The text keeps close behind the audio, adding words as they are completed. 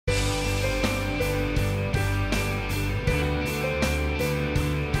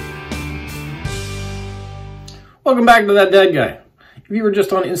Welcome back to That Dead Guy. If you were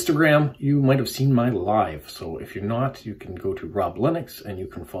just on Instagram, you might have seen my live. So if you're not, you can go to Rob Lennox and you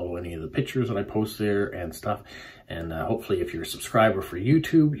can follow any of the pictures that I post there and stuff. And hopefully if you're a subscriber for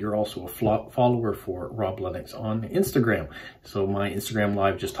YouTube, you're also a follower for Rob Lennox on Instagram. So my Instagram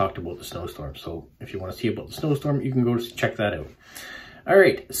live just talked about the snowstorm. So if you want to see about the snowstorm, you can go check that out. All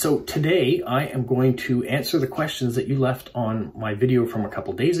right, so today I am going to answer the questions that you left on my video from a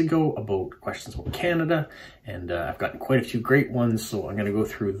couple days ago about questions about Canada, and I've gotten quite a few great ones, so I'm going to go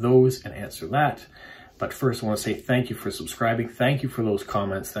through those and answer that. But first I want to say thank you for subscribing, thank you for those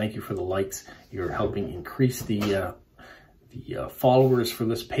comments, thank you for the likes. You're helping increase the followers for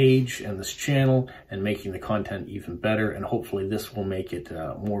this page and this channel and making the content even better, and hopefully this will make it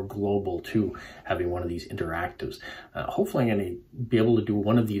more global too, having one of these interactives. Hopefully I'm going to be able to do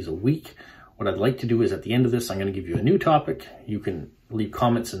one of these a week. What I'd like to do is at the end of this I'm going to give you a new topic. You can leave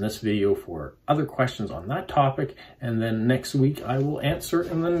comments in this video for other questions on that topic, and then next week I will answer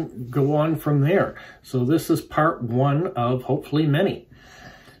and then go on from there. So this is part one of hopefully many.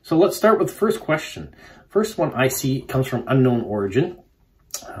 So let's start with the first question. First one I see comes from Unknown Origin.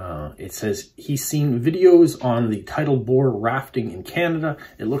 It says, he's seen videos on the tidal bore rafting in Canada.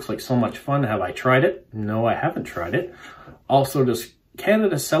 It looks like so much fun. Have I tried it? No, I haven't tried it. Also, does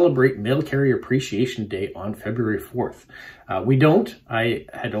Canada celebrate Mail Carrier Appreciation Day on February 4th? We don't. I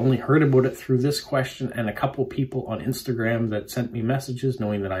had only heard about it through this question and a couple people on Instagram that sent me messages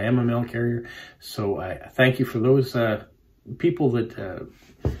knowing that I am a mail carrier. So I thank you for those people that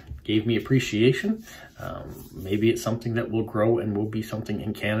gave me appreciation. Maybe it's something that will grow and will be something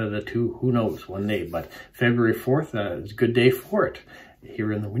in Canada too. Who knows, one day. But February 4th is a good day for it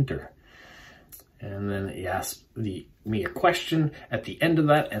here in the winter. And then he asked me a question at the end of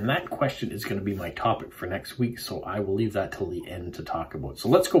that, and that question is going to be my topic for next week, so I will leave that till the end to talk about. So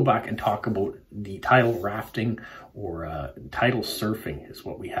let's go back and talk about the tidal rafting or tidal surfing is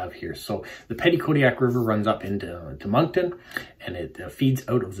what we have here. So the Petitcodiac River runs up into Moncton, and it feeds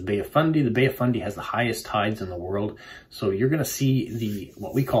out of the Bay of Fundy. The Bay of Fundy has the highest tides in the world, so you're going to see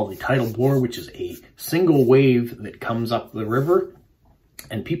what we call the tidal bore, which is a single wave that comes up the river,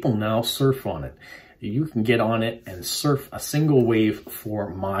 and people now surf on it. You can get on it and surf a single wave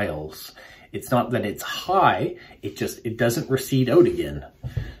for miles. It's not that it's high, it doesn't recede out again.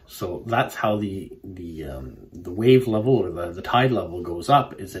 So that's how the wave level or the tide level goes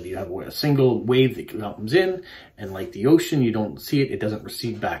up, is that you have a single wave that comes in, and like the ocean, you don't see it, it doesn't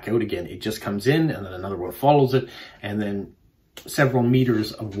recede back out again. It just comes in and then another one follows it, and then several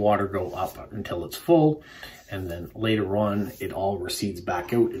meters of water go up until it's full, and then later on it all recedes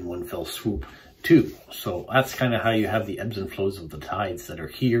back out in one fell swoop too. So that's kind of how you have the ebbs and flows of the tides that are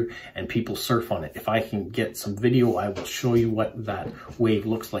here, and people surf on it. If I can get some video, I will show you what that wave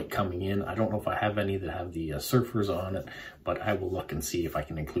looks like coming in. I don't know if I have any that have the surfers on it, but I will look and see if I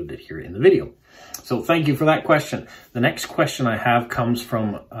can include it here in the video. So thank you for that question. The next question I have comes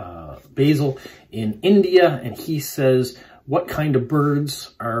from Basil in India, and he says, what kind of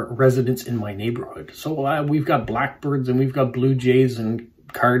birds are residents in my neighborhood? So we've got blackbirds and we've got blue jays and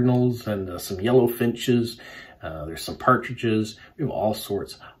cardinals and some yellow finches. There's some partridges. We have all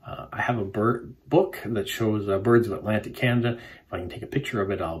sorts. I have a bird book that shows birds of Atlantic Canada. If I can take a picture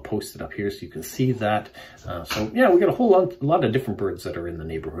of it, I'll post it up here so you can see that. So yeah, we got a lot of different birds that are in the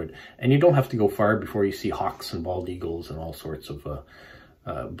neighborhood, and you don't have to go far before you see hawks and bald eagles and all sorts of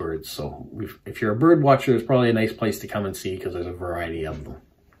birds. So if you're a bird watcher, it's probably a nice place to come and see, because there's a variety of them.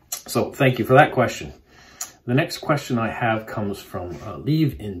 So thank you for that question. The next question I have comes from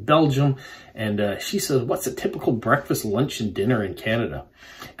Lieve in Belgium, and she says, what's a typical breakfast, lunch, and dinner in Canada?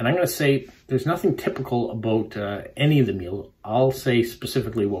 And I'm going to say there's nothing typical about any of the meals. I'll say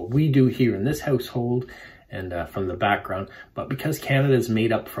specifically what we do here in this household and from the background, but because Canada is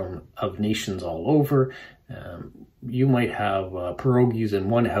made up of nations all over, you might have pierogies in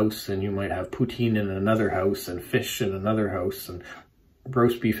one house, and you might have poutine in another house, and fish in another house, and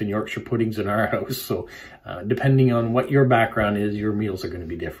roast beef and Yorkshire puddings in our house. So depending on what your background is, your meals are going to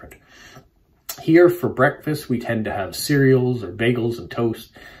be different. Here for breakfast, we tend to have cereals or bagels and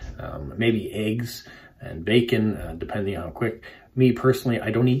toast, maybe eggs and bacon, depending on how quick. Me personally, I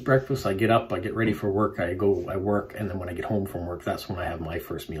don't eat breakfast. I get up, I get ready for work, I work, and then when I get home from work, that's when I have my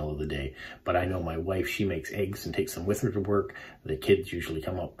first meal of the day. But I know my wife, she makes eggs and takes them with her to work. The kids usually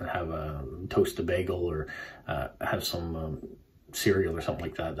come up and have a toast a bagel or have some cereal or something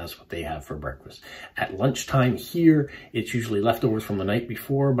like that. That's what they have for breakfast. At lunchtime here, it's usually leftovers from the night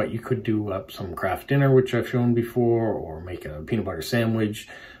before, but you could do up some craft dinner, which I've shown before, or make a peanut butter sandwich.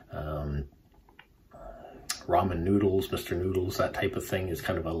 ramen noodles, Mr. Noodles, that type of thing is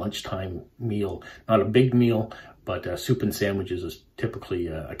kind of a lunchtime meal. Not a big meal, but soup and sandwiches is typically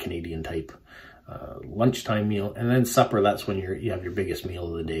a Canadian type lunchtime meal. And then supper, that's when you have your biggest meal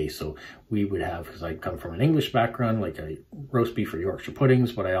of the day. So we would have, because I come from an English background, like a roast beef or Yorkshire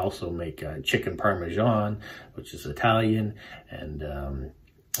puddings, but I also make chicken parmesan, which is Italian, and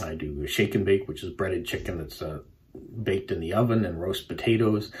I do shake and bake, which is breaded chicken that's baked in the oven, and roast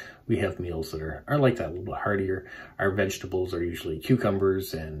potatoes. We have meals that are like that, a little bit heartier. Our vegetables are usually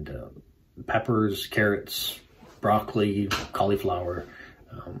cucumbers and peppers, carrots, broccoli, cauliflower.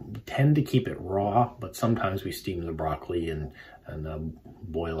 We tend to keep it raw, but sometimes we steam the broccoli and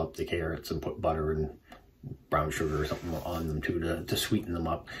boil up the carrots and put butter and brown sugar or something on them too to sweeten them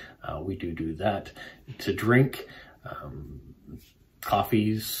up. We do that. To drink,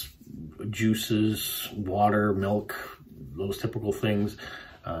 coffees, juices, water, milk, those typical things.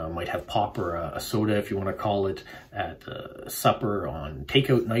 Might have pop or a soda, if you want to call it, at supper on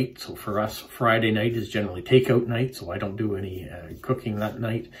takeout night. So for us, Friday night is generally takeout night, so I don't do any cooking that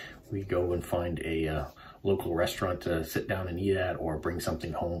night. We go and find a local restaurant to sit down and eat at, or bring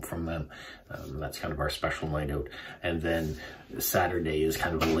something home from them. That's kind of our special night out. And then Saturday is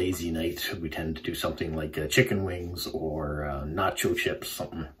kind of a lazy night. We tend to do something like chicken wings or nacho chips,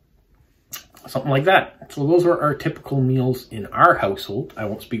 something like that. So those are our typical meals in our household. I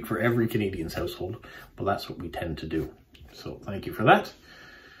won't speak for every Canadian's household, but that's what we tend to do. So thank you for that.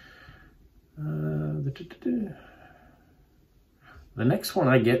 The next one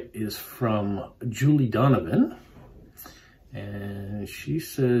I get is from Julie Donovan. And she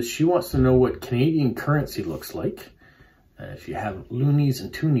says she wants to know what Canadian currency looks like. If you have loonies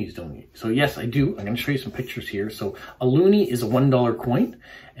and toonies, don't you? So yes, I do. I'm going to show you some pictures here. So a loonie is a $1 coin,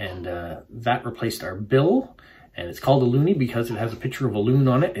 and that replaced our bill. And it's called a loonie because it has a picture of a loon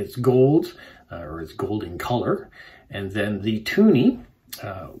on it. It's gold, or it's gold in color. And then the toonie,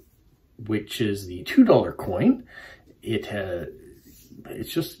 which is the $2 coin, it's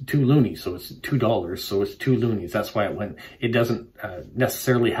just 2 loonies, so it's $2, so it's 2 loonies. That's why it doesn't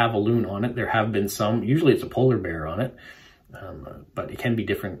necessarily have a loon on it. There have been some, usually it's a polar bear on it. But it can be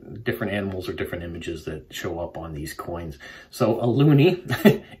different animals or different images that show up on these coins. So a loonie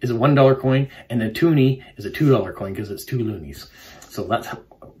is a $1 coin, and a toonie is a $2 coin because it's 2 loonies. So that's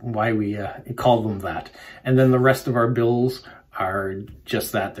why we call them that. And then the rest of our bills are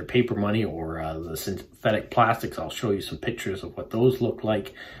just that. They're paper money or the synthetic plastics. I'll show you some pictures of what those look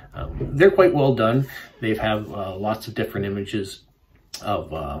like. They're quite well done. They have lots of different images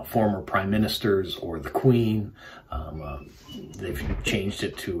of former prime ministers or the Queen. They've changed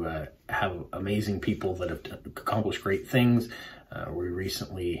it to have amazing people that have accomplished great things. We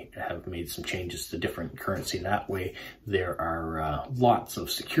recently have made some changes to different currency that way. There are lots of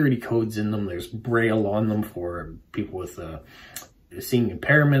security codes in them. There's Braille on them for people with seeing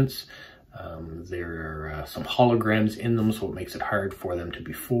impairments. There are some holograms in them, so it makes it hard for them to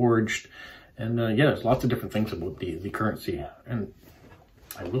be forged. And yeah, there's lots of different things about the currency. And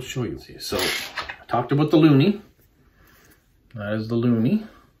I will show you. So I talked about the loonie. That is the loonie.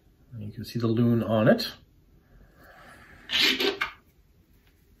 You can see the loon on it.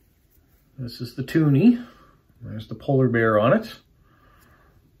 This is the toonie. There's the polar bear on it.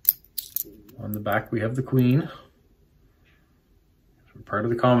 On the back we have the Queen. We're part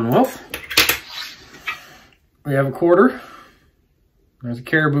of the Commonwealth. We have a quarter. There's a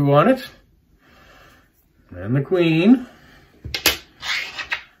caribou on it. And the Queen.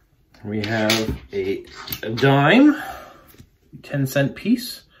 We have a dime, 10-cent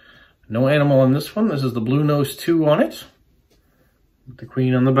piece. No animal on this one. This is the Blue Nose 2 on it, with the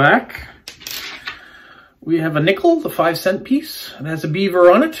Queen on the back. We have a nickel, the 5-cent piece. It has a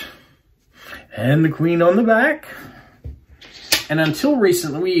beaver on it, and the Queen on the back. And until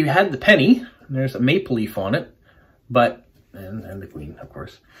recently, we had the penny, and there's a maple leaf on it, but and the Queen, of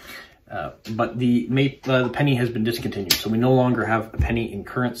course. But the penny has been discontinued, so we no longer have a penny in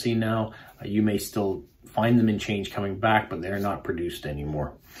currency now. You may still find them in change coming back, but they're not produced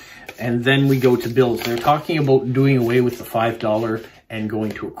anymore. And then we go to bills. They're talking about doing away with the $5 and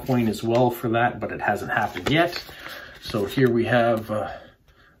going to a coin as well for that, but it hasn't happened yet. So here we have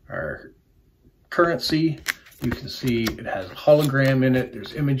our currency. You can see it has a hologram in it.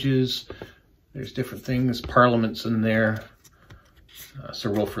 There's images. There's different things. Parliament's in there. Sir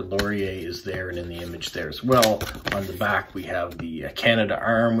Wilfrid Laurier is there and in the image there as well. On the back we have the Canada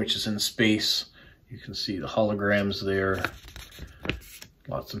arm, which is in space. You can see the holograms there.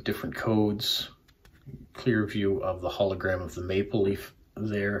 Lots of different codes. Clear view of the hologram of the maple leaf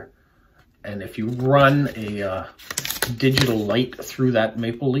there. And if you run a digital light through that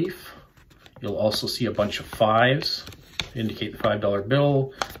maple leaf, You'll also see a bunch of 5s to indicate the $5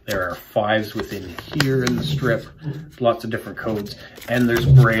 bill. There are 5s within here in the strip, lots of different codes, and there's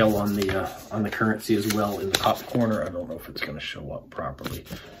Braille on the currency as well in the top corner. I don't know if it's going to show up properly,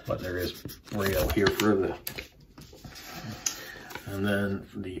 but there is Braille here for the. And then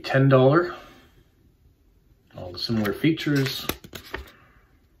the $10, all the similar features.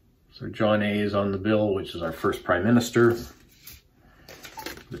 So John A is on the bill, which is our first Prime Minister.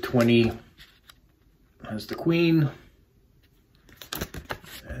 The 20 has the Queen.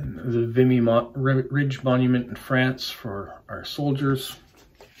 And the Vimy Ridge Monument in France for our soldiers.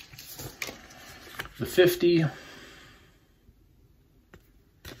 The 50.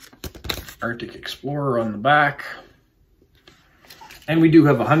 Arctic Explorer on the back. And we do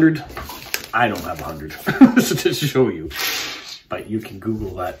have 100. I don't have 100 to show you, but you can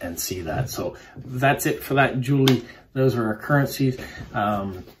Google that and see that. So that's it for that, Julie. Those are our currencies.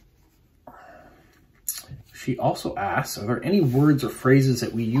 She also asks, are there any words or phrases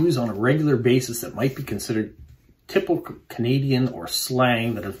that we use on a regular basis that might be considered typical Canadian or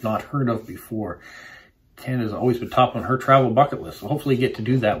slang that I've not heard of before? Canada's always been top on her travel bucket list, so hopefully you get to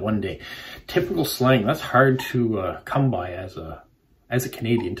do that one day. Typical slang, that's hard to come by as a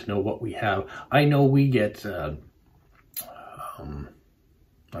Canadian to know what we have. I know we get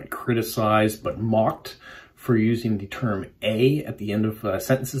not criticized, but mocked for using the term "a" at the end of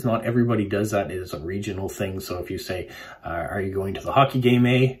sentences. Not everybody does that. It is a regional thing. So if you say, are you going to the hockey game,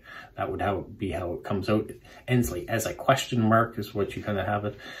 A? That would be how it comes out. It ends like as a question mark is what you kind of have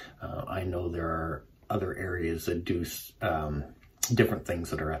it. I know there are other areas that do different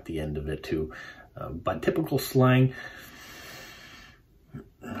things that are at the end of it too. But typical slang,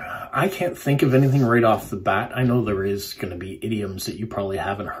 I can't think of anything right off the bat. I know there is going to be idioms that you probably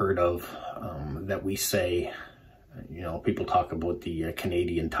haven't heard of that we say. You know, people talk about the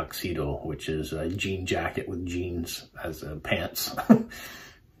Canadian tuxedo, which is a jean jacket with jeans as pants.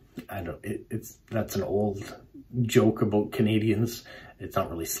 That's an old joke about Canadians. It's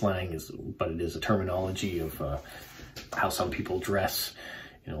not really slang, but it is a terminology of how some people dress.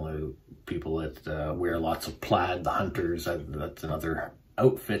 You know, people that wear lots of plaid, the hunters, that's another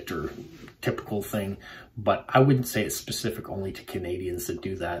outfit or typical thing, but I wouldn't say it's specific only to Canadians that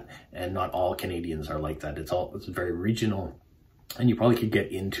do that, and not all Canadians are like that. It's very regional, and you probably could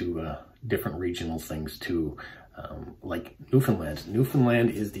get into different regional things too, like Newfoundland.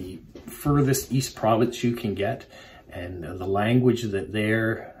 Newfoundland is the furthest east province you can get, and the language that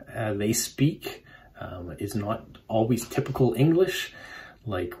they speak is not always typical English.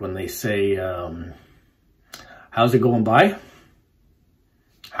 Like when they say, how's it going by?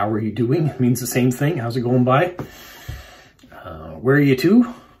 How are you doing? It means the same thing. How's it going by? Where are you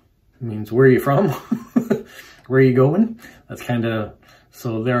to? It means where are you from? Where are you going? That's kind of,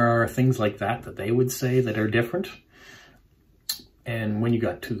 so there are things like that they would say that are different. And when you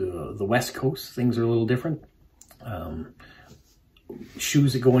got to the West Coast, things are a little different.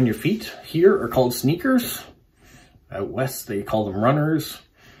 Shoes that go on your feet here are called sneakers. Out west, they call them runners.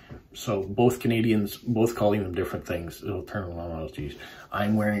 So both Canadians, both calling them different things. It'll turn around, oh geez.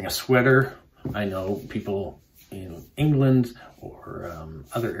 I'm wearing a sweater. I know people in England or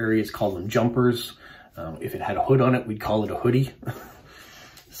other areas call them jumpers. If it had a hood on it, we'd call it a hoodie.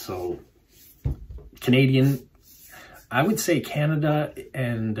 So Canadian, I would say Canada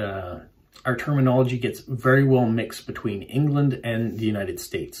and our terminology gets very well mixed between England and the United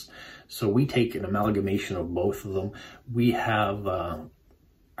States. So we take an amalgamation of both of them. We have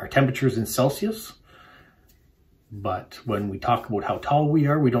our temperatures in Celsius, but when we talk about how tall we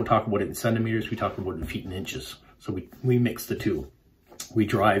are, we don't talk about it in centimeters, we talk about it in feet and inches. So we mix the two. We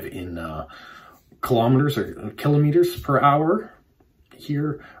drive in kilometers or kilometers per hour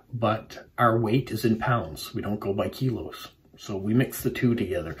here, but our weight is in pounds. We don't go by kilos. So we mix the two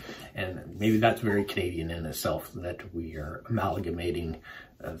together, and maybe that's very Canadian in itself, that we are amalgamating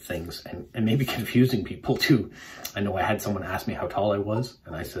things and maybe confusing people too. I know I had someone ask me how tall I was,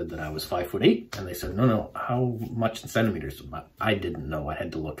 and I said that I was 5'8", and they said, no, how much in centimeters? I didn't know. I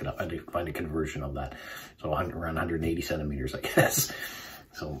had to look it up. I had to find a conversion of that. So around 180 centimeters, I guess.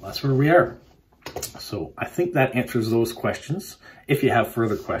 So that's where we are. So I think that answers those questions. If you have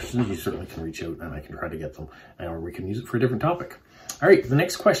further questions, you certainly can reach out and I can try to get them, or we can use it for a different topic. All right, the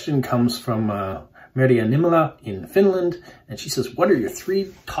next question comes from Maria Nimala in Finland, and she says, what are your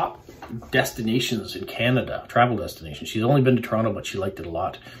 3 top destinations in Canada, travel destinations? She's only been to Toronto, but she liked it a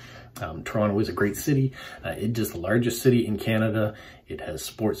lot. Toronto is a great city. It is the largest city in Canada. It has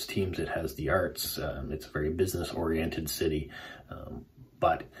sports teams, it has the arts. It's a very business-oriented city.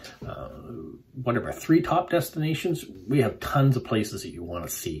 But whatever, 3 top destinations, we have tons of places that you want to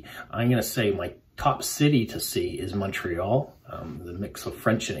see. I'm going to say my top city to see is Montreal. The mix of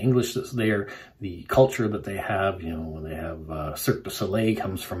French and English that's there, the culture that they have, you know, when they have Cirque du Soleil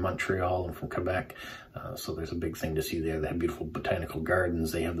comes from Montreal and from Quebec. So there's a big thing to see there. They have beautiful botanical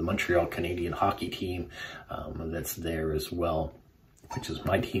gardens. They have the Montreal Canadian hockey team that's there as well, which is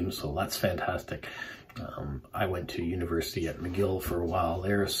my team, so that's fantastic. I went to university at McGill for a while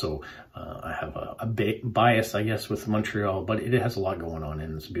there, so I have a bias, I guess, with Montreal, but it has a lot going on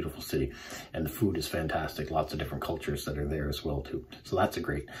and it's a beautiful city. And the food is fantastic. Lots of different cultures that are there as well, too. So that's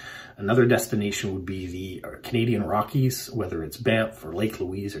great. Another destination would be the Canadian Rockies, whether it's Banff or Lake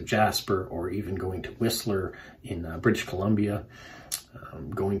Louise or Jasper, or even going to Whistler in British Columbia.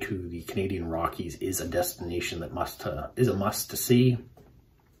 Going to the Canadian Rockies is a destination that is a must to see.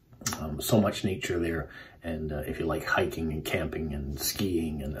 So much nature there, and if you like hiking and camping and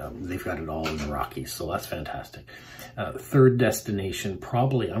skiing, and they've got it all in the Rockies, so that's fantastic. Third destination,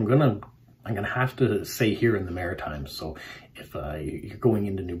 probably I'm gonna have to say here in the Maritimes. So if you're going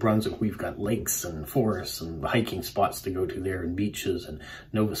into New Brunswick, we've got lakes and forests and hiking spots to go to there, and beaches, and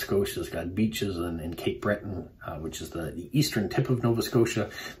Nova Scotia's got beaches, and in Cape Breton, which is the eastern tip of Nova Scotia,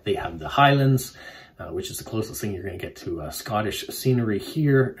 they have the Highlands, which is the closest thing you're going to get to Scottish scenery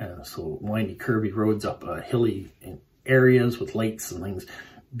here. So windy, curvy roads up hilly areas with lakes and things.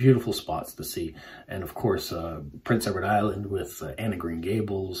 Beautiful spots to see. And of course, Prince Edward Island with Anne of Green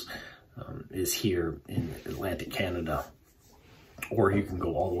Gables is here in Atlantic Canada. Or you can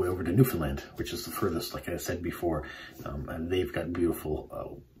go all the way over to Newfoundland, which is the furthest, like I said before. And they've got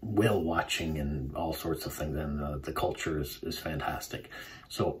beautiful whale watching and all sorts of things. And the culture is fantastic.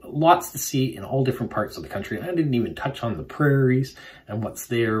 So lots to see in all different parts of the country. I didn't even touch on the prairies and what's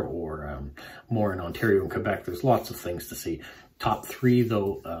there, or more in Ontario and Quebec. There's lots of things to see. Top 3,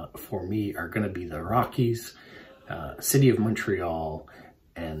 though, for me are going to be the Rockies, City of Montreal,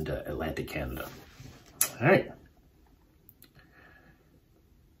 and Atlantic Canada. All right.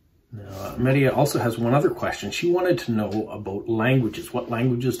 Now, Maria also has one other question. She wanted to know about languages. What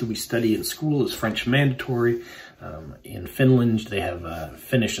languages do we study in school? Is French mandatory? In Finland, they have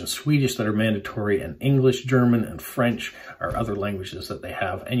Finnish and Swedish that are mandatory, and English, German, and French are other languages that they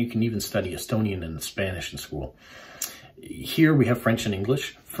have. And you can even study Estonian and Spanish in school. Here we have French and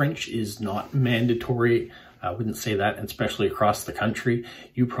English. French is not mandatory. I wouldn't say that, and especially across the country.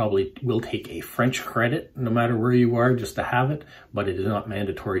 You probably will take a French credit no matter where you are just to have it, but it is not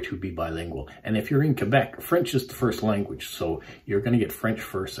mandatory to be bilingual. And if you're in Quebec, French is the first language, so you're going to get French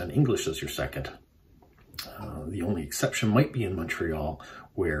first and English as your second. The only exception might be in Montreal,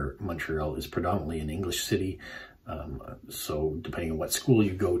 where Montreal is predominantly an English city. So depending on what school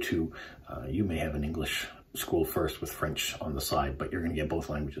you go to, you may have an English school first with French on the side, but you're going to get both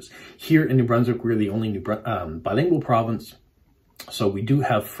languages. Here in New Brunswick, we're the only bilingual province, so we do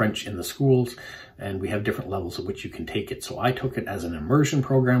have French in the schools, and we have different levels at which you can take it. So I took it as an immersion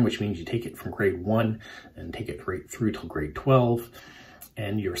program, which means you take it from grade 1 and take it right through till grade 12,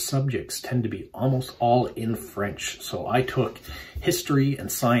 and your subjects tend to be almost all in French. So I took history and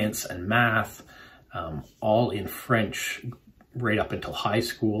science and math all in French right up until high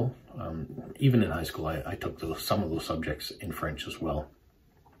school. Even in high school, I took some of those subjects in French as well.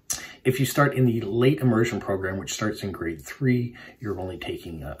 If you start in the late immersion program, which starts in grade 3, you're only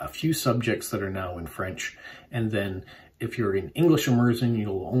taking a few subjects that are now in French. And then if you're in English immersion,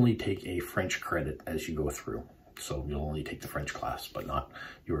 you'll only take a French credit as you go through. So you'll only take the French class, but not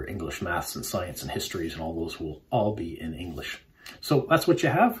your English, maths, and science, and histories, and all those will all be in English. So that's what you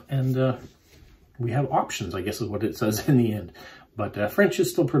have, and we have options, I guess is what it says in the end. But French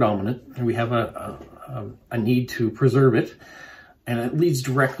is still predominant, and we have a need to preserve it. And it leads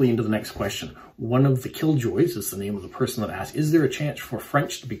directly into the next question. One of the Killjoys is the name of the person that asked, is there a chance for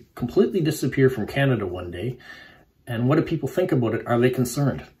French to completely disappear from Canada one day? And what do people think about it? Are they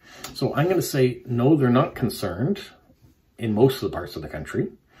concerned? So I'm going to say, no, they're not concerned in most of the parts of the country.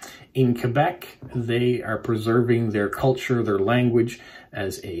 In Quebec, they are preserving their culture, their language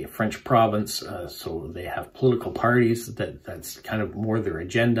as a French province. So they have political parties that's kind of more their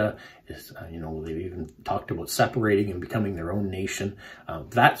agenda. They've even talked about separating and becoming their own nation.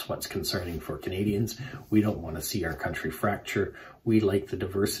 That's what's concerning for Canadians. We don't want to see our country fracture. We like the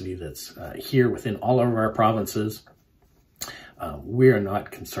diversity that's here within all of our provinces. We are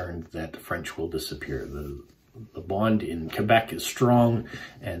not concerned that French will disappear. The bond in Quebec is strong,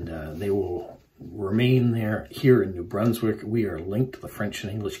 and they will remain there. Here in New Brunswick, we are linked to the French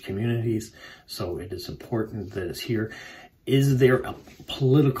and English communities, so it is important that it's here. Is there a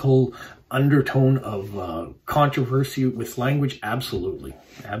political undertone of controversy with language? Absolutely,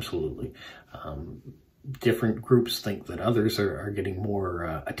 absolutely. Different groups think that others are getting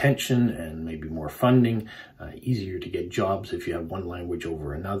more attention and maybe more funding, easier to get jobs if you have one language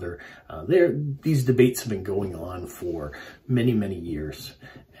over another. These debates have been going on for many, many years.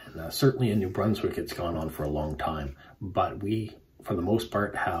 And certainly in New Brunswick, it's gone on for a long time. But we, for the most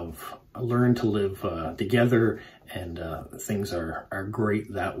part, have learned to live together, and things are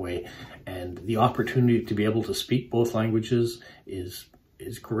great that way. And the opportunity to be able to speak both languages is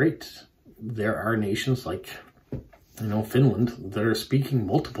great. There are nations like, Finland, that are speaking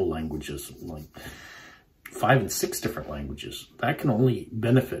multiple languages, like 5 and 6 different languages. That can only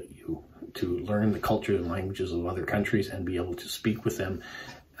benefit you to learn the culture and languages of other countries and be able to speak with them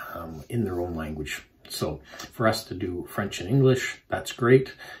in their own language. So for us to do French and English, that's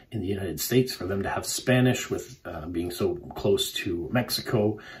great. In the United States, for them to have Spanish with being so close to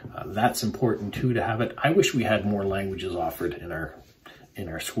Mexico, that's important too, to have it. I wish we had more languages offered in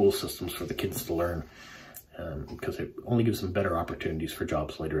our school systems for the kids to learn, because it only gives them better opportunities for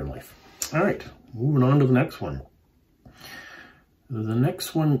jobs later in life. All right, moving on to the next one. The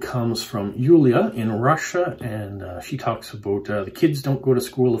next one comes from Yulia in Russia, and she talks about the kids don't go to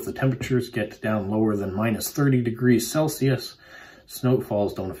school if the temperatures get down lower than -30 degrees Celsius.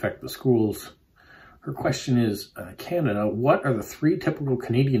 Snowfalls don't affect the schools. Her question is, Canada, what are the 3 typical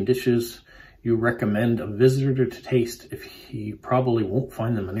Canadian dishes you recommend a visitor to taste if he probably won't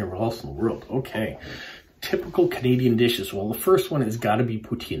find them anywhere else in the world? Okay, typical Canadian dishes. Well, the first one has got to be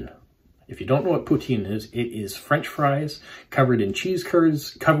poutine. If you don't know what poutine is, it is French fries covered in cheese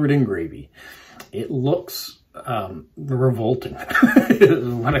curds, covered in gravy. It looks revolting,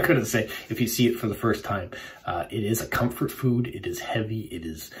 what I couldn't say if you see it for the first time. It is a comfort food. It is heavy. It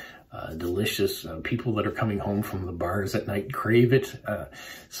is delicious. People that are coming home from the bars at night crave it.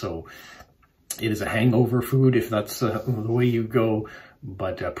 So it is a hangover food if that's the way you go.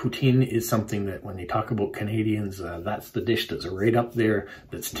 But poutine is something that when they talk about Canadians, that's the dish that's right up there.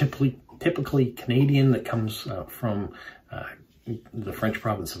 That's typically Canadian, that comes from the French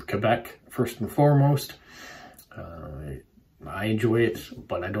province of Quebec, first and foremost. I enjoy it,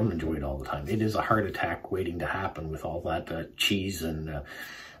 but I don't enjoy it all the time. It is a heart attack waiting to happen with all that cheese and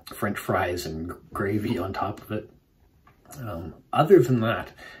French fries and gravy on top of it. Other than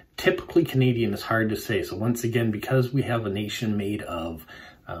that, typically Canadian is hard to say. So once again, because we have a nation made of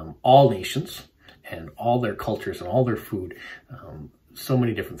all nations and all their cultures and all their food, so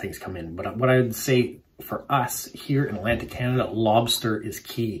many different things come in. But what I would say for us here in Atlantic Canada, lobster is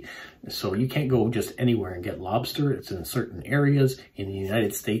key. So you can't go just anywhere and get lobster. It's in certain areas. In the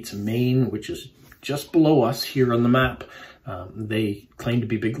United States, Maine, which is just below us here on the map, they claim to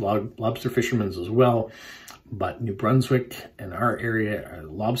be big lobster fishermen as well. But New Brunswick and our area are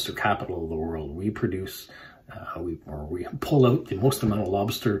the lobster capital of the world. We produce, we pull out the most amount of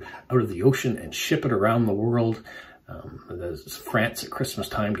lobster out of the ocean and ship it around the world. France at Christmas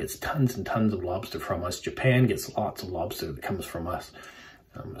time gets tons and tons of lobster from us. Japan gets lots of lobster that comes from us.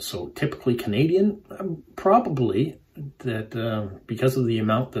 So typically Canadian, probably that because of the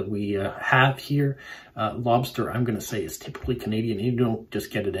amount that we have here, lobster, I'm going to say, is typically Canadian. You don't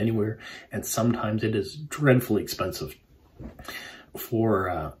just get it anywhere, and sometimes it is dreadfully expensive.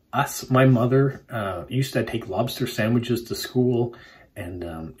 For us, my mother used to take lobster sandwiches to school,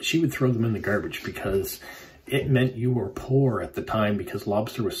 and she would throw them in the garbage because it meant you were poor at the time, because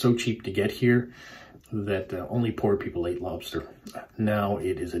lobster was so cheap to get here that only poor people ate lobster. Now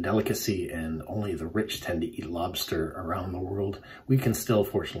it is a delicacy, and only the rich tend to eat lobster around the world. We can still,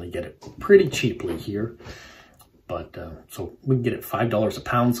 fortunately, get it pretty cheaply here. But so we can get it $5 a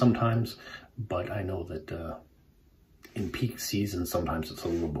pound sometimes, but I know that in peak season, sometimes it's a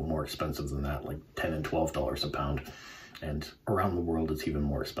little bit more expensive than that, like $10 and $12 a pound. And around the world, it's even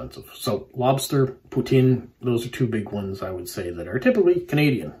more expensive. So lobster, poutine, those are 2 big ones I would say that are typically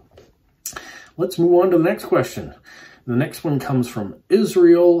Canadian. Let's move on to the next question. The next one comes from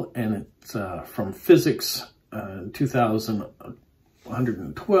Israel, and it's from Physics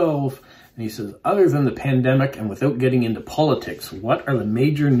 2112. And he says, other than the pandemic and without getting into politics, what are the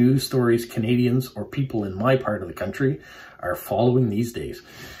major news stories Canadians or people in my part of the country are following these days?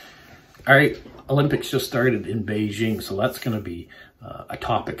 All right, Olympics just started in Beijing, so that's going to be a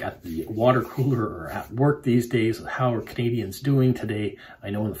topic at the water cooler or at work these days. How are Canadians doing today?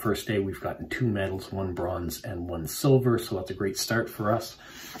 I know in the first day we've gotten 2 medals, 1 bronze and 1 silver, so that's a great start for us.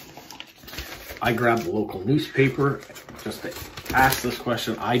 I grabbed the local newspaper just to ask this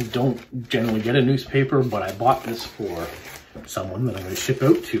question. I don't generally get a newspaper, but I bought this for someone that I'm going to ship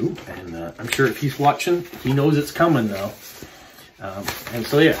out to, and I'm sure if he's watching, he knows it's coming now. And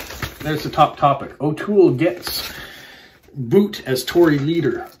so, yeah, there's the top topic. O'Toole gets boot as Tory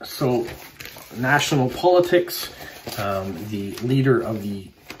leader. So, national politics, the leader of the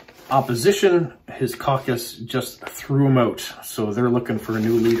opposition, his caucus just threw him out. So they're looking for a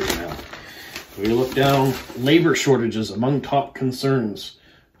new leader now. We look down, labor shortages among top concerns.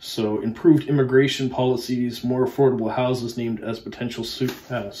 So improved immigration policies, more affordable houses named as potential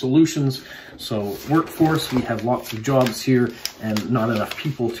solutions. So workforce, we have lots of jobs here and not enough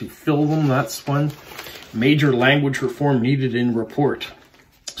people to fill them. That's one. Major language reform needed in report.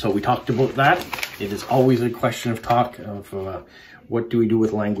 So we talked about that. It is always a question of talk of what do we do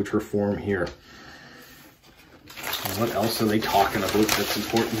with language reform here. What else are they talking about that's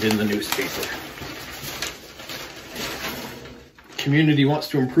important in the newspaper? Community wants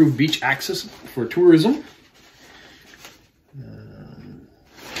to improve beach access for tourism.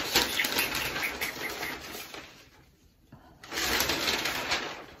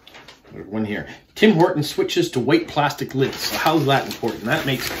 One here. Tim Hortons switches to white plastic lids. So how's that important? That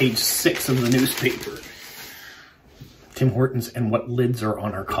makes page 6 of the newspaper. Tim Hortons and what lids are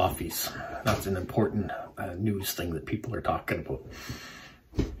on our coffees. That's an important news thing that people are talking about.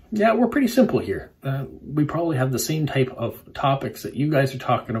 Yeah, we're pretty simple here. We probably have the same type of topics that you guys are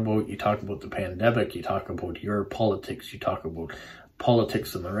talking about. You talk about the pandemic, you talk about your politics, you talk about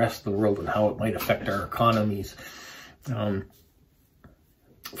politics in the rest of the world and how it might affect our economies.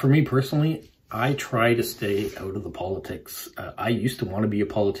 For me personally, I try to stay out of the politics. I used to want to be a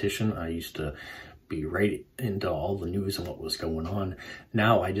politician. I used to be right into all the news and what was going on.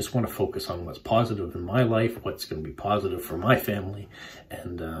 Now I just want to focus on what's positive in my life, what's going to be positive for my family,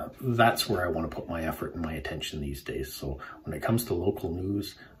 and that's where I want to put my effort and my attention these days. So when it comes to local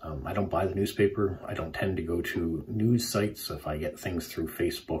news, I don't buy the newspaper. I don't tend to go to news sites. If I get things through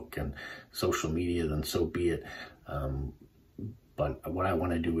Facebook and social media, then so be it. But what I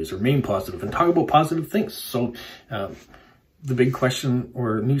want to do is remain positive and talk about positive things. So the big question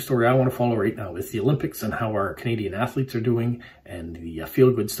or news story I want to follow right now is the Olympics and how our Canadian athletes are doing, and the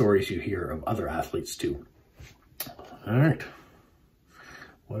feel-good stories you hear of other athletes too. All right.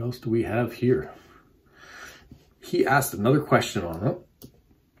 What else do we have here? He asked another question on it,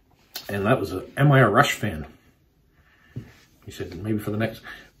 and that was, am I a Rush fan? He said maybe for the next...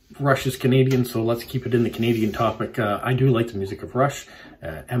 Rush is Canadian, so let's keep it in the Canadian topic. I do like the music of Rush.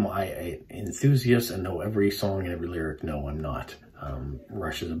 Am I an enthusiast and know every song and every lyric? No, I'm not.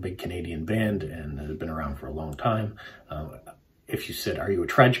 Rush is a big Canadian band and has been around for a long time. If you said, are you a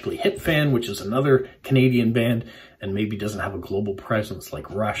Tragically Hip fan, which is another Canadian band and maybe doesn't have a global presence like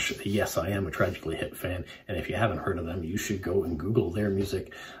Rush, yes, I am a Tragically Hip fan. And if you haven't heard of them, you should go and Google their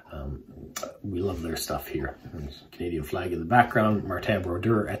music. We love their stuff here. There's a Canadian flag in the background, Martin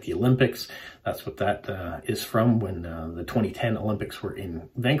Brodeur at the Olympics. That's what that is from when the 2010 Olympics were in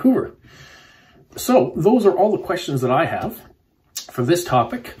Vancouver. So those are all the questions that I have for this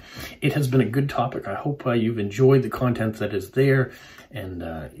topic. It has been a good topic. I hope you've enjoyed the content that is there and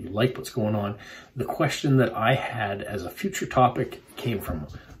you like what's going on. The question that I had as a future topic came from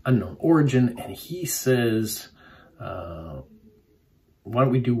Unknown Origin, and he says, why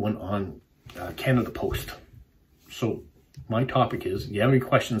don't we do one on Canada Post? So my topic is, do you have any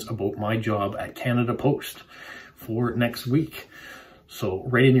questions about my job at Canada Post for next week? So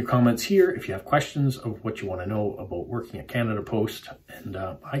write in your comments here if you have questions of what you want to know about working at Canada Post, and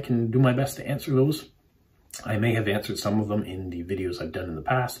I can do my best to answer those. I may have answered some of them in the videos I've done in the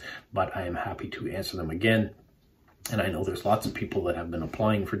past, but I am happy to answer them again. And I know there's lots of people that have been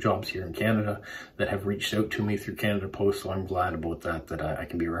applying for jobs here in Canada that have reached out to me through Canada Post, so I'm glad about that, that I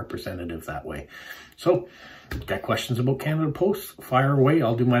can be a representative that way. So, got questions about Canada Post? Fire away.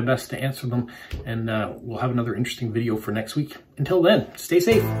 I'll do my best to answer them, and we'll have another interesting video for next week. Until then, stay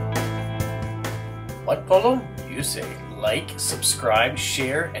safe. What, Polo? You say like, subscribe,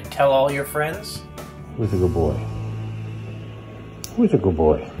 share, and tell all your friends? Who's a good boy? Who's a good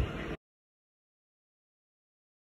boy?